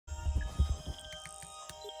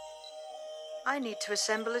I need to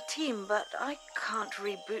assemble a team, but I can't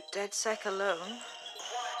reboot DedSec alone.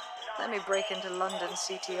 Let me break into London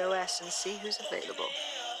CTOS and see who's available.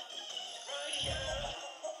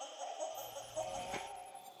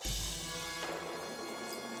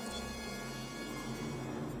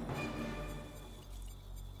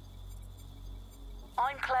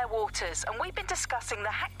 I'm Claire Waters, and we've been discussing the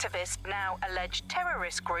hacktivist, now alleged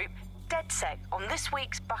terrorist group, DedSec, on this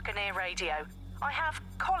week's Buccaneer Radio. I have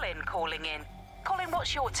Colin calling in. Colin,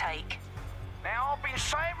 what's your take? Now, I've been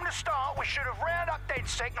saying from the start we should have rounded up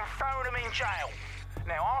DedSec and thrown them in jail.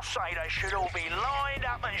 Now, I'll say they should all be lined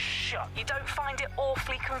up and shot. You don't find it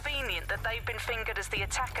awfully convenient that they've been fingered as the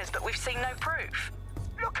attackers, but we've seen no proof?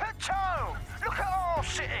 Look at Tone! Look at our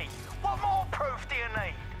city! What more proof do you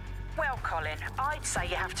need? Well, Colin, I'd say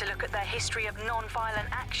you have to look at their history of non-violent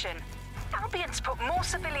action. Albion's put more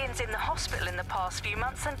civilians in the hospital in the past few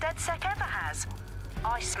months than DedSec ever has.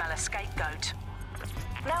 I smell a scapegoat.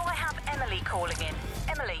 Now I have Emily calling in.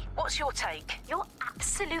 Emily, what's your take? You're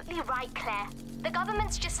absolutely right, Claire. The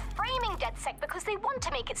government's just framing DedSec because they want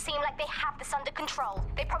to make it seem like they have this under control.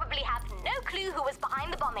 They probably have no clue who was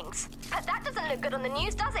behind the bombings. But that doesn't look good on the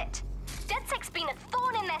news, does it? DedSec's been a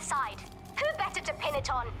thorn in their side. Who better to pin it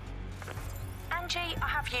on? Angie, I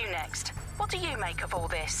have you next. What do you make of all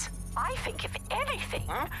this? I think, if anything,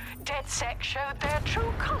 DedSec showed their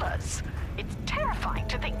true colours. It's terrifying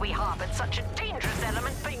to think we harboured such a dangerous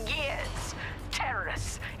element for years.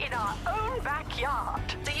 Terrorists in our own backyard.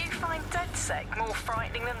 Do you find DedSec more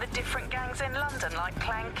frightening than the different gangs in London, like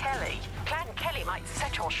Clan Kelly? Clan Kelly might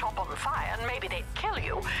set your shop on fire and maybe they'd kill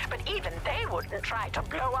you, but even they wouldn't try to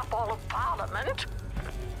blow up all of Parliament.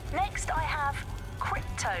 Next, I have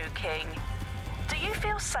Crypto King. Do you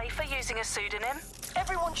feel safer using a pseudonym?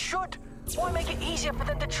 Everyone should. Why make it easier for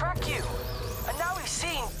them to track you? And now we've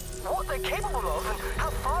seen what they're capable of and how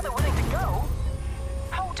far they're willing to go.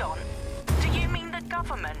 Hold on. Do you mean the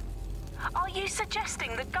government? Are you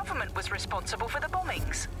suggesting the government was responsible for the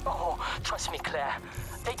bombings? Oh, trust me, Claire.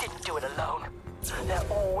 They didn't do it alone. They're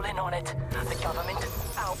all in on it. The government,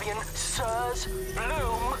 Albion, Sirs,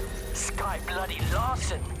 Bloom, Sky Bloody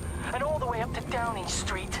Larson, and all the way up to Downing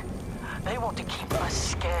Street. They want to keep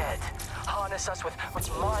us scared, harness us with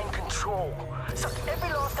mind control, suck every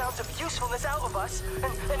last ounce of usefulness out of us,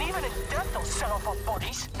 and even in death they'll sell off our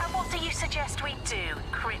bodies. And what do you suggest we do,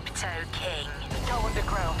 Crypto King? Go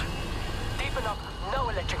underground. Deep enough, no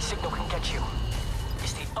electric signal can get you.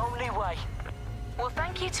 It's the only way. Well,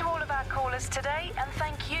 thank you to all of our callers today, and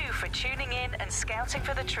thank you for tuning in and scouting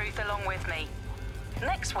for the truth along with me.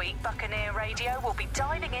 Next week, Buccaneer Radio will be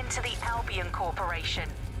diving into the Albion Corporation.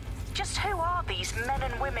 Just who are these men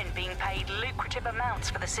and women being paid lucrative amounts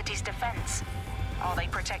for the city's defence? Are they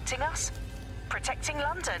protecting us? Protecting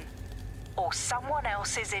London? Or someone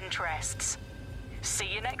else's interests? See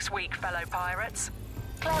you next week, fellow pirates.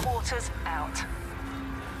 Claire Waters, out.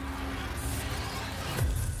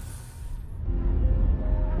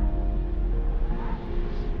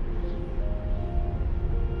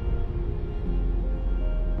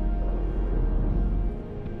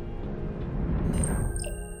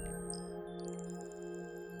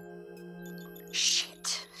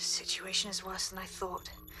 Situation is worse than I thought.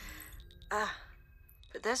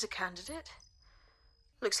 But there's a candidate.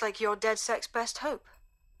 Looks like you're DedSec's best hope.